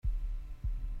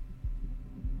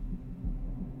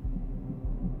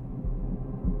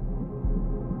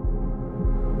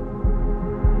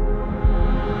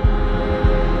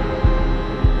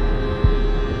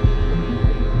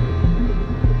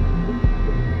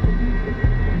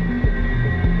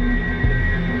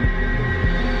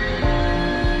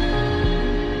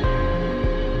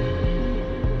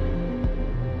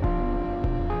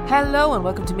Hello and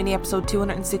welcome to mini episode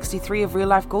 263 of Real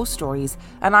Life Ghost Stories,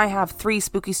 and I have 3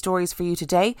 spooky stories for you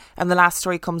today, and the last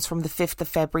story comes from the 5th of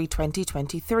February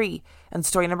 2023, and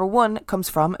story number 1 comes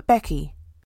from Becky.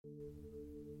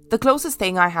 The closest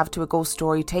thing I have to a ghost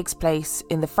story takes place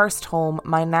in the first home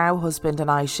my now husband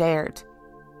and I shared.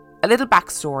 A little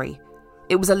backstory: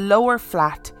 it was a lower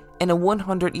flat in a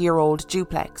 100-year-old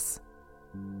duplex.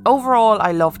 Overall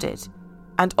I loved it,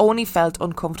 and only felt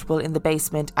uncomfortable in the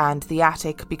basement and the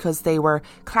attic because they were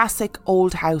classic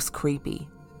old house creepy.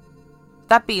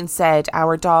 That being said,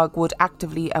 our dog would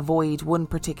actively avoid one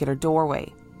particular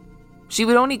doorway. She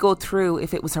would only go through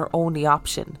if it was her only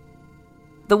option.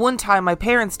 The one time my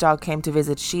parents' dog came to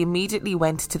visit, she immediately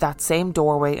went to that same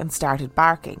doorway and started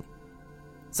barking.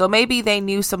 So maybe they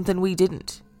knew something we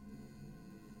didn't.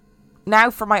 Now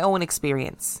for my own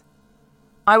experience.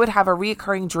 I would have a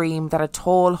reoccurring dream that a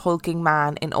tall, hulking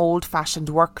man in old-fashioned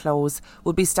work clothes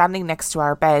would be standing next to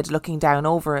our bed looking down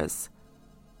over us.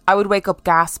 I would wake up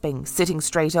gasping, sitting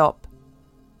straight up.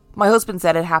 My husband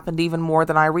said it happened even more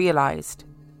than I realised.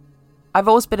 I've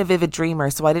always been a vivid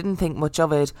dreamer, so I didn't think much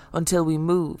of it until we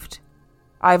moved.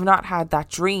 I have not had that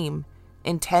dream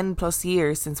in 10 plus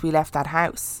years since we left that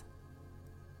house.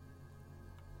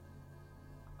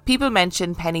 People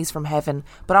mention pennies from heaven,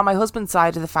 but on my husband's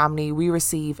side of the family, we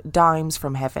receive dimes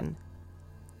from heaven.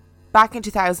 Back in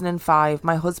 2005,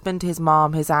 my husband, his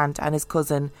mom, his aunt and his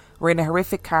cousin were in a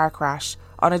horrific car crash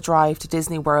on a drive to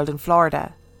Disney World in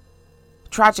Florida.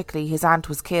 Tragically, his aunt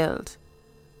was killed.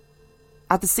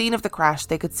 At the scene of the crash,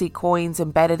 they could see coins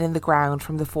embedded in the ground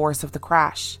from the force of the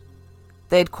crash.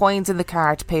 They had coins in the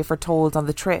car to pay for tolls on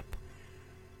the trip.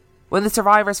 When the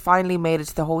survivors finally made it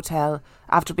to the hotel,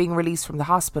 after being released from the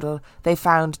hospital, they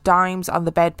found dimes on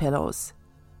the bed pillows.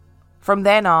 From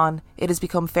then on, it has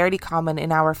become fairly common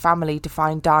in our family to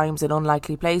find dimes in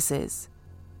unlikely places.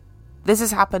 This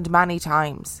has happened many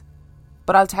times,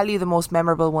 but I'll tell you the most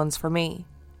memorable ones for me.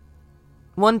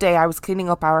 One day I was cleaning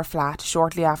up our flat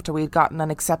shortly after we had gotten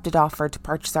an accepted offer to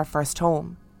purchase our first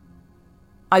home.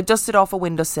 I dusted off a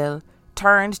windowsill,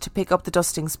 turned to pick up the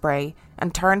dusting spray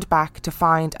and turned back to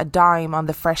find a dime on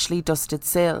the freshly dusted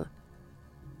sill.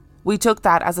 We took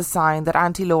that as a sign that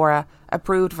Auntie Laura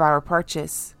approved of our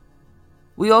purchase.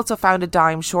 We also found a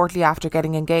dime shortly after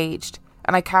getting engaged,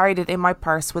 and I carried it in my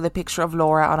purse with a picture of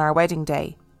Laura on our wedding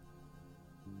day.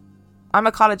 I'm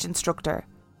a college instructor,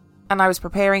 and I was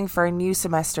preparing for a new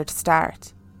semester to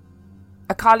start.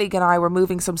 A colleague and I were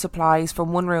moving some supplies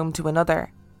from one room to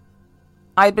another.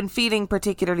 I had been feeling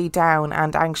particularly down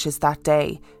and anxious that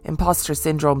day. Imposter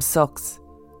syndrome sucks.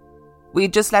 We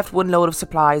had just left one load of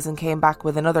supplies and came back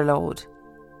with another load.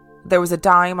 There was a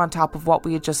dime on top of what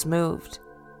we had just moved.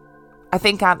 I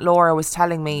think Aunt Laura was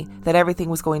telling me that everything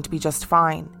was going to be just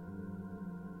fine.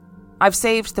 I've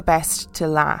saved the best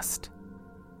till last.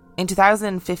 In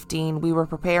 2015, we were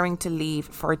preparing to leave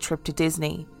for a trip to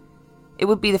Disney. It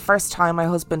would be the first time my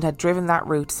husband had driven that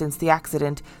route since the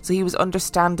accident, so he was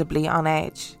understandably on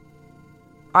edge.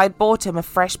 I had bought him a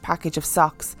fresh package of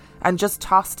socks and just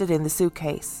tossed it in the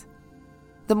suitcase.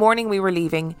 The morning we were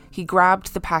leaving, he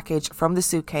grabbed the package from the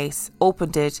suitcase,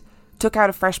 opened it, took out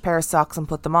a fresh pair of socks and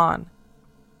put them on.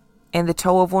 In the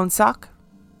toe of one sock,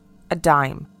 a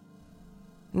dime.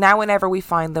 Now whenever we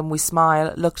find them, we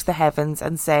smile, look to the heavens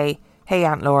and say, "Hey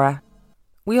Aunt Laura."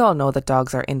 We all know that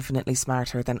dogs are infinitely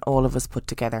smarter than all of us put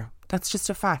together. That's just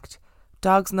a fact.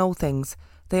 Dogs know things.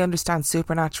 They understand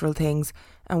supernatural things.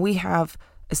 And we have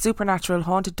a supernatural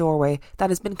haunted doorway that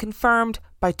has been confirmed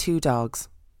by 2 dogs.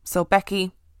 So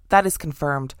Becky, that is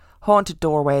confirmed. Haunted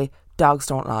doorway, dogs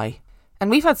don't lie.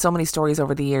 And we've had so many stories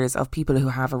over the years of people who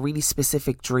have a really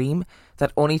specific dream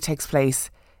that only takes place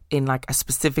in like a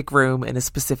specific room in a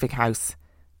specific house.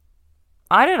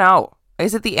 I don't know.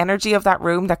 Is it the energy of that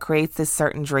room that creates this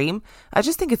certain dream? I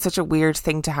just think it's such a weird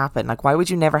thing to happen. Like, why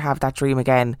would you never have that dream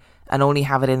again and only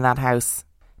have it in that house?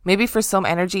 Maybe for some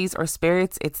energies or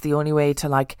spirits, it's the only way to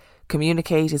like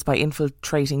communicate is by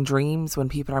infiltrating dreams when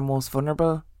people are most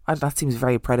vulnerable. That seems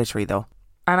very predatory though.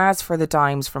 And as for the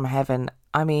dimes from heaven,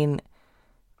 I mean,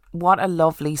 what a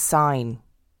lovely sign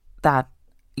that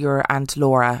your Aunt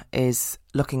Laura is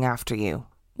looking after you.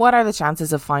 What are the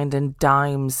chances of finding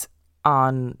dimes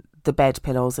on the bed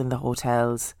pillows in the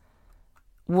hotels?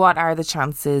 What are the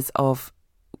chances of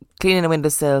cleaning a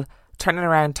windowsill, turning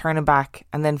around, turning back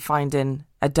and then finding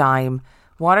a dime?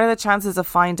 What are the chances of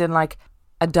finding like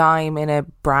a dime in a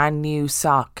brand new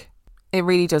sock? It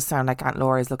really does sound like Aunt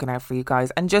Laura is looking out for you guys.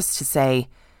 And just to say,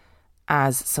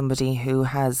 as somebody who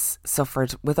has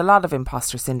suffered with a lot of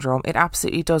imposter syndrome, it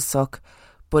absolutely does suck,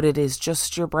 but it is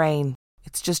just your brain.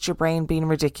 It's just your brain being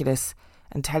ridiculous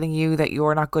and telling you that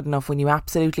you're not good enough when you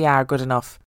absolutely are good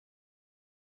enough.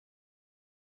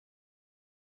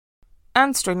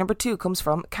 And story number 2 comes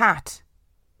from Kat.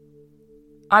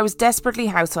 I was desperately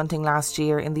house hunting last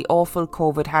year in the awful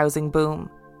COVID housing boom.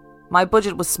 My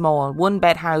budget was small,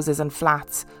 1-bed houses and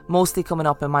flats, mostly coming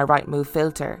up in my Rightmove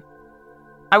filter.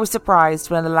 I was surprised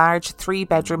when a large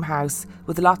 3-bedroom house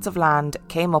with lots of land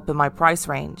came up in my price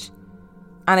range.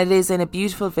 And it is in a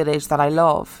beautiful village that I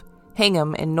love,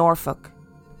 Hingham in Norfolk.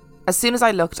 As soon as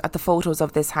I looked at the photos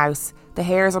of this house, the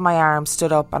hairs on my arms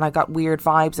stood up and I got weird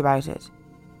vibes about it.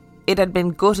 It had been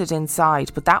gutted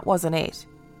inside, but that wasn't it,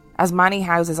 as many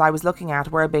houses I was looking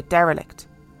at were a bit derelict.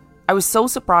 I was so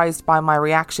surprised by my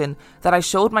reaction that I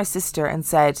showed my sister and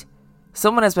said,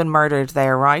 "Someone has been murdered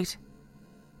there, right?"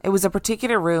 It was a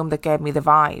particular room that gave me the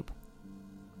vibe.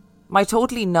 My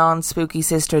totally non-spooky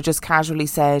sister just casually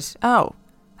said, "Oh,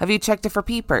 have you checked it for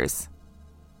peepers?"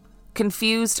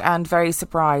 Confused and very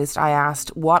surprised, I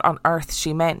asked what on earth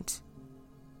she meant.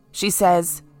 She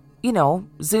says,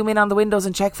 zoom in on the windows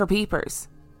and check for peepers.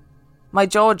 My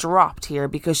jaw dropped here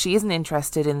because she isn't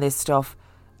interested in this stuff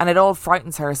and it all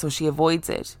frightens her, so she avoids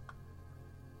it.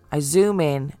 I zoom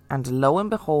in and lo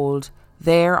and behold,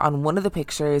 there on one of the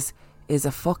pictures is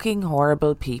a fucking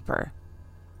horrible peeper.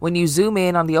 When you zoom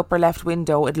in on the upper left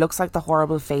window, it looks like the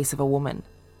horrible face of a woman.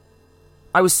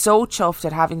 I was so chuffed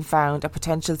at having found a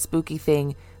potential spooky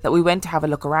thing that we went to have a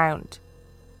look around.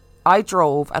 I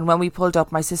drove, and when we pulled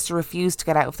up, my sister refused to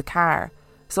get out of the car,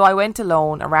 so I went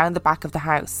alone around the back of the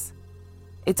house.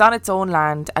 It's on its own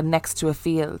land and next to a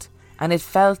field, and it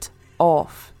felt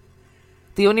off.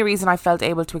 The only reason I felt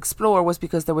able to explore was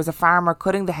because there was a farmer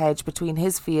cutting the hedge between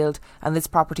his field and this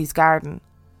property's garden.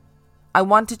 I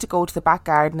wanted to go to the back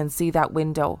garden and see that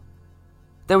window.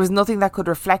 There was nothing that could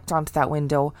reflect onto that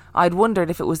window. I'd wondered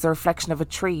if it was the reflection of a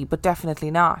tree, but definitely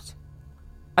not.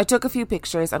 I took a few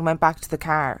pictures and went back to the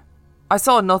car. I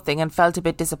saw nothing and felt a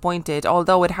bit disappointed,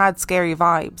 although it had scary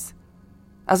vibes.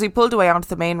 As we pulled away onto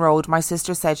the main road, my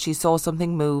sister said she saw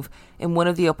something move in one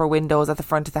of the upper windows at the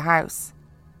front of the house.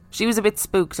 She was a bit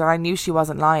spooked and I knew she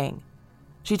wasn't lying.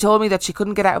 She told me that she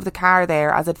couldn't get out of the car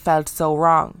there as it felt so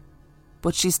wrong.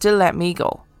 But she still let me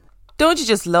go. Don't you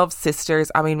just love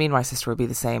sisters? I mean, me and my sister would be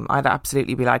the same. I'd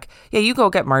absolutely be like, yeah, you go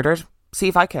get murdered. See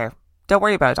if I care. Don't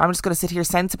worry about it. I'm just going to sit here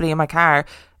sensibly in my car.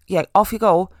 Yeah, off you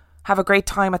go. Have a great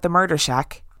time at the murder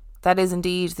shack. That is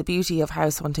indeed the beauty of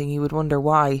house hunting. You would wonder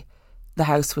why the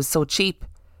house was so cheap.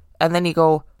 And then you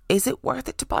go, is it worth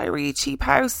it to buy a really cheap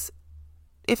house?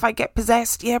 If I get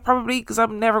possessed? Yeah, probably, because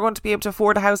I'm never going to be able to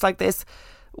afford a house like this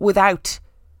without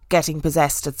getting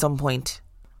possessed at some point.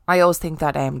 I always think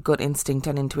that gut instinct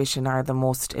and intuition are the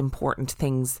most important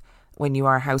things when you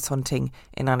are house hunting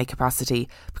in any capacity,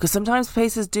 because sometimes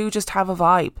places do just have a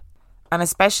vibe. And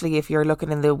especially if you're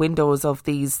looking in the windows of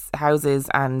these houses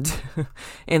and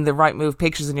in the Rightmove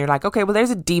pictures and you're like, okay, well, there's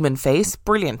a demon face.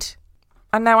 Brilliant.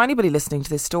 And now anybody listening to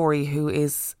this story who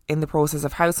is in the process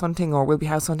of house hunting or will be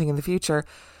house hunting in the future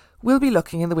will be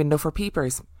looking in the window for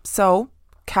peepers. So,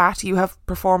 Kat, you have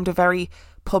performed a very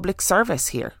public service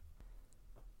here.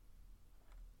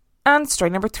 And story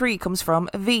number 3 comes from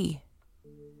V.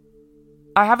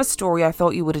 I have a story I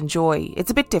thought you would enjoy.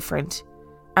 It's a bit different,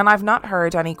 and I've not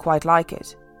heard any quite like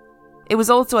it. It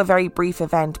was also a very brief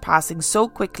event, passing so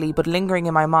quickly but lingering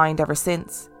in my mind ever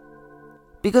since.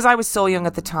 Because I was so young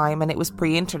at the time and it was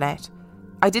pre-internet,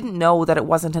 I didn't know that it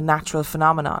wasn't a natural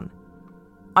phenomenon.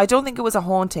 I don't think it was a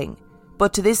haunting,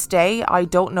 but to this day I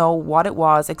don't know what it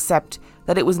was except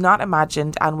that it was not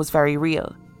imagined and was very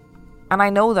real. And I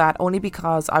know that only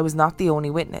because I was not the only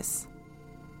witness.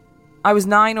 I was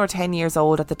 9 or 10 years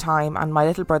old at the time and my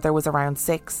little brother was around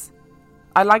 6.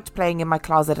 I liked playing in my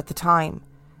closet at the time.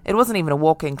 It wasn't even a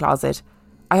walk-in closet.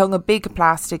 I hung a big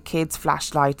plastic kid's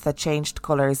flashlight that changed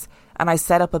colours and I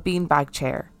set up a beanbag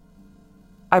chair.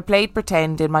 I played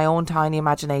pretend in my own tiny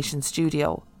imagination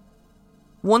studio.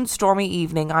 One stormy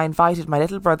evening I invited my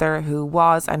little brother, who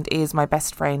was and is my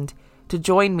best friend, to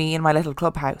join me in my little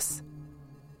clubhouse.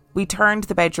 We turned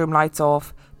the bedroom lights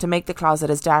off to make the closet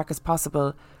as dark as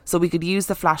possible so we could use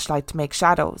the flashlight to make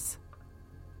shadows.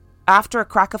 After a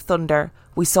crack of thunder,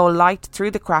 we saw light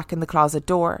through the crack in the closet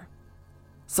door.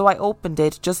 So I opened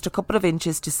it just a couple of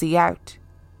inches to see out.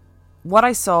 What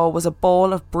I saw was a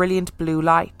ball of brilliant blue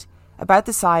light, about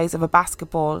the size of a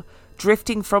basketball,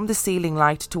 drifting from the ceiling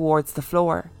light towards the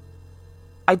floor.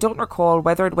 I don't recall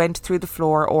whether it went through the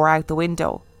floor or out the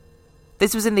window.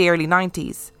 This was in the early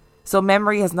 90s, so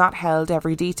memory has not held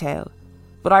every detail,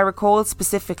 but I recall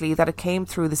specifically that it came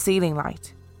through the ceiling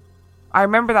light. I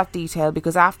remember that detail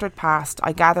because after it passed,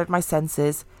 I gathered my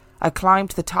senses, I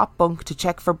climbed to the top bunk to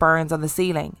check for burns on the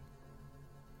ceiling.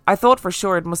 I thought for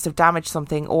sure it must have damaged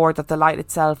something or that the light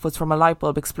itself was from a light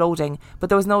bulb exploding, but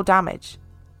there was no damage.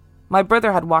 My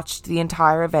brother had watched the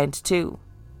entire event too.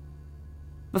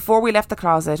 Before we left the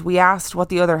closet, we asked what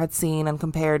the other had seen and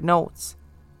compared notes.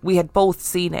 We had both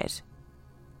seen it.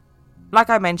 Like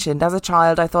I mentioned, as a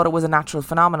child I thought it was a natural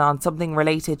phenomenon, something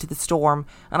related to the storm,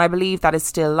 and I believe that is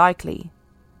still likely.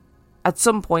 At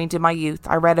some point in my youth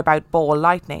I read about ball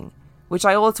lightning, which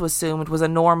I also assumed was a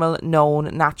normal,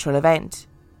 known, natural event.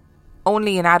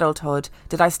 Only in adulthood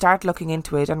did I start looking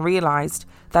into it and realised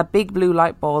that big blue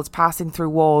light balls passing through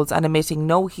walls and emitting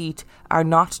no heat are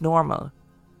not normal.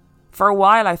 For a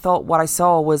while I thought what I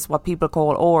saw was what people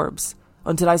call orbs,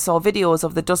 until I saw videos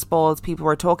of the dust balls people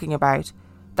were talking about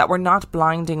that were not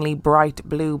blindingly bright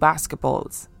blue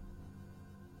basketballs.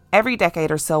 Every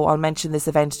decade or so I'll mention this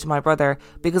event to my brother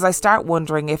because I start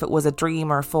wondering if it was a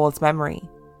dream or a false memory.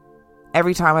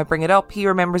 Every time I bring it up, he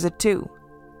remembers it too.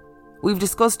 We've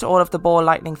discussed all of the ball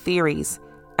lightning theories,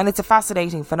 and it's a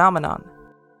fascinating phenomenon.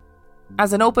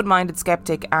 As an open-minded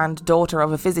skeptic and daughter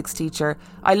of a physics teacher,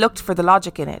 I looked for the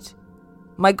logic in it.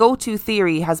 My go-to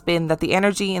theory has been that the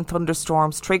energy in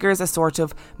thunderstorms triggers a sort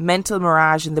of mental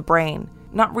mirage in the brain,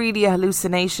 not really a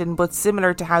hallucination, but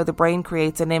similar to how the brain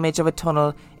creates an image of a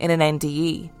tunnel in an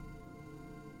NDE.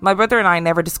 My brother and I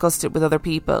never discussed it with other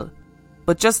people,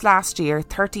 but just last year,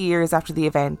 30 years after the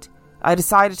event, I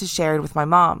decided to share it with my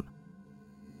mom.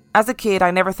 As a kid,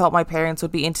 I never thought my parents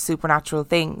would be into supernatural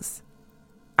things.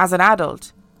 As an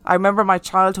adult, I remember my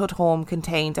childhood home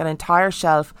contained an entire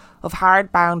shelf of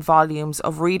hardbound volumes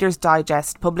of Reader's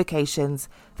Digest publications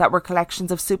that were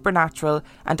collections of supernatural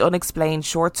and unexplained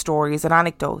short stories and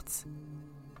anecdotes.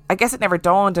 I guess it never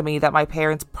dawned on me that my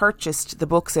parents purchased the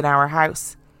books in our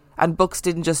house, and books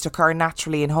didn't just occur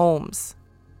naturally in homes.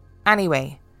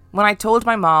 Anyway, when I told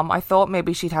my mom, I thought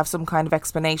maybe she'd have some kind of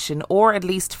explanation or at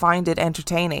least find it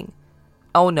entertaining.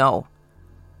 Oh no.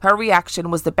 Her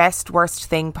reaction was the best worst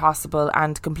thing possible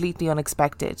and completely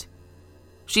unexpected.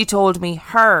 She told me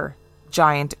her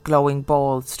giant glowing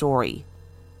ball story.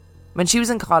 When she was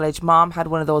in college, Mom had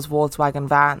one of those Volkswagen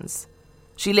vans.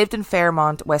 She lived in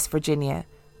Fairmont, West Virginia,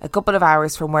 a couple of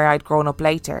hours from where I'd grown up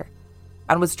later,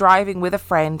 and was driving with a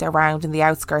friend around in the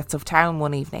outskirts of town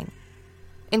one evening.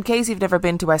 In case you've never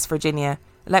been to West Virginia,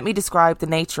 let me describe the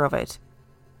nature of it.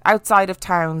 Outside of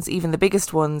towns, even the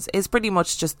biggest ones, is pretty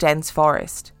much just dense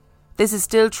forest. This is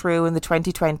still true in the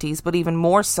 2020s, but even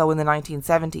more so in the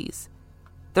 1970s.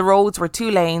 The roads were 2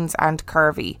 lanes and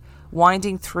curvy,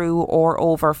 winding through or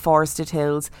over forested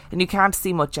hills, and you can't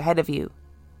see much ahead of you.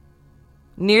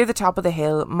 Near the top of the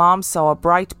hill, Mom saw a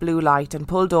bright blue light and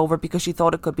pulled over because she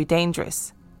thought it could be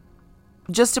dangerous.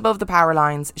 Just above the power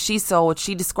lines, she saw what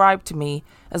she described to me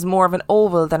as more of an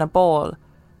oval than a ball,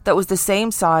 that was the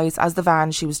same size as the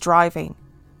van she was driving.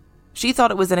 She thought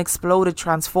it was an exploded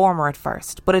transformer at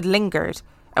first, but it lingered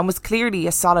and was clearly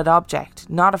a solid object,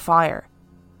 not a fire.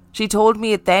 She told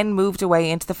me it then moved away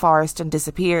into the forest and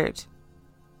disappeared.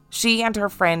 She and her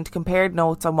friend compared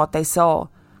notes on what they saw,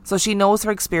 so she knows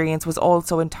her experience was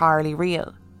also entirely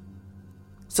real.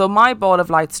 So my ball of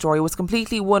light story was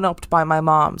completely one-upped by my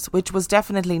mom's, which was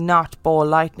definitely not ball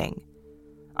lightning.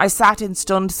 I sat in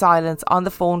stunned silence on the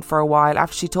phone for a while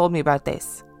after she told me about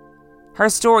this. Her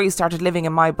story started living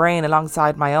in my brain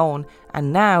alongside my own,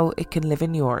 and now it can live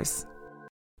in yours.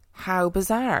 How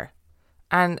bizarre.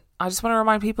 And I just want to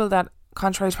remind people that,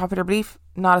 contrary to popular belief,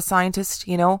 not a scientist,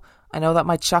 I know that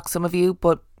might shock some of you,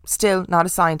 but still not a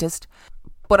scientist.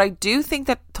 But I do think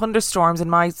that thunderstorms, in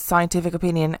my scientific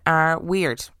opinion, are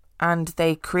weird. And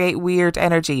they create weird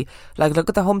energy. Like, look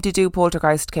at the Humpty Doo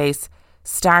poltergeist case.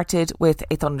 Started with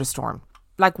a thunderstorm.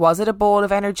 Like, was it a ball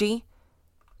of energy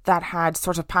that had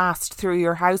sort of passed through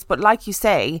your house? But like you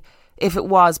say, if it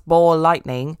was ball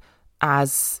lightning,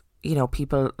 as,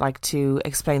 people like to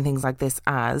explain things like this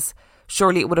as,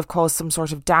 surely it would have caused some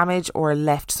sort of damage or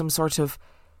left some sort of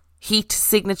heat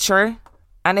signature.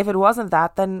 And if it wasn't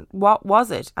that, then what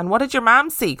was it? And what did your mom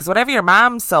see? Because whatever your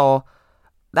mom saw,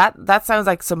 that sounds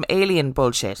like some alien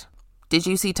bullshit. Did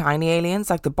you see tiny aliens,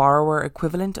 like the borrower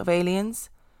equivalent of aliens?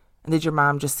 And did your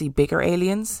mom just see bigger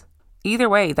aliens? Either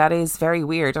way, that is very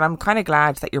weird. And I'm kind of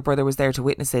glad that your brother was there to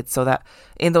witness it, so that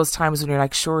in those times when you're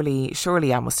like,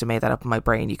 surely I must have made that up in my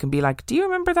brain, you can be like, do you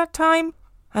remember that time?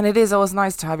 And it is always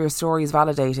nice to have your stories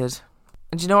validated.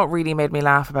 And you know what really made me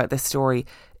laugh about this story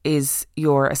is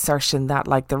your assertion that,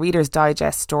 like, the Reader's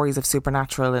Digest stories of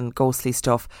supernatural and ghostly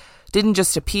stuff didn't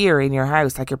just appear in your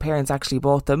house, like your parents actually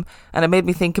bought them. And it made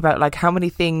me think about, like, how many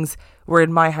things were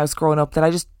in my house growing up that I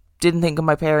just didn't think of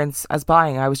my parents as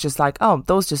buying. I was just like, oh,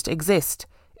 those just exist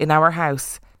in our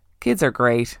house. Kids are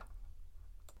great.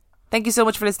 Thank you so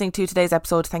much for listening to today's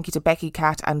episode. Thank you to Becky,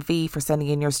 Kat and V for sending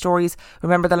in your stories.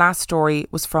 Remember, the last story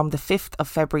was from the 5th of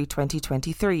February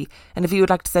 2023. And if you would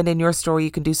like to send in your story,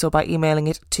 you can do so by emailing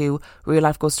it to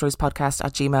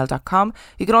reallifeghoststoriespodcast@gmail.com.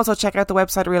 You can also check out the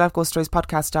website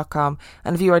reallifeghoststoriespodcast.com.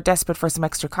 And if you are desperate for some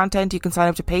extra content, you can sign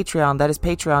up to Patreon. That is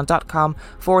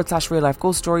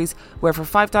patreon.com/reallifeghoststories, where for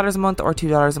 $5 a month or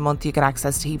 $2 a month you get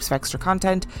access to heaps of extra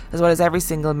content, as well as every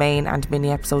single main and mini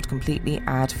episode completely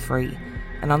ad-free.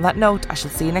 And on that note, I shall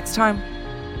see you next time.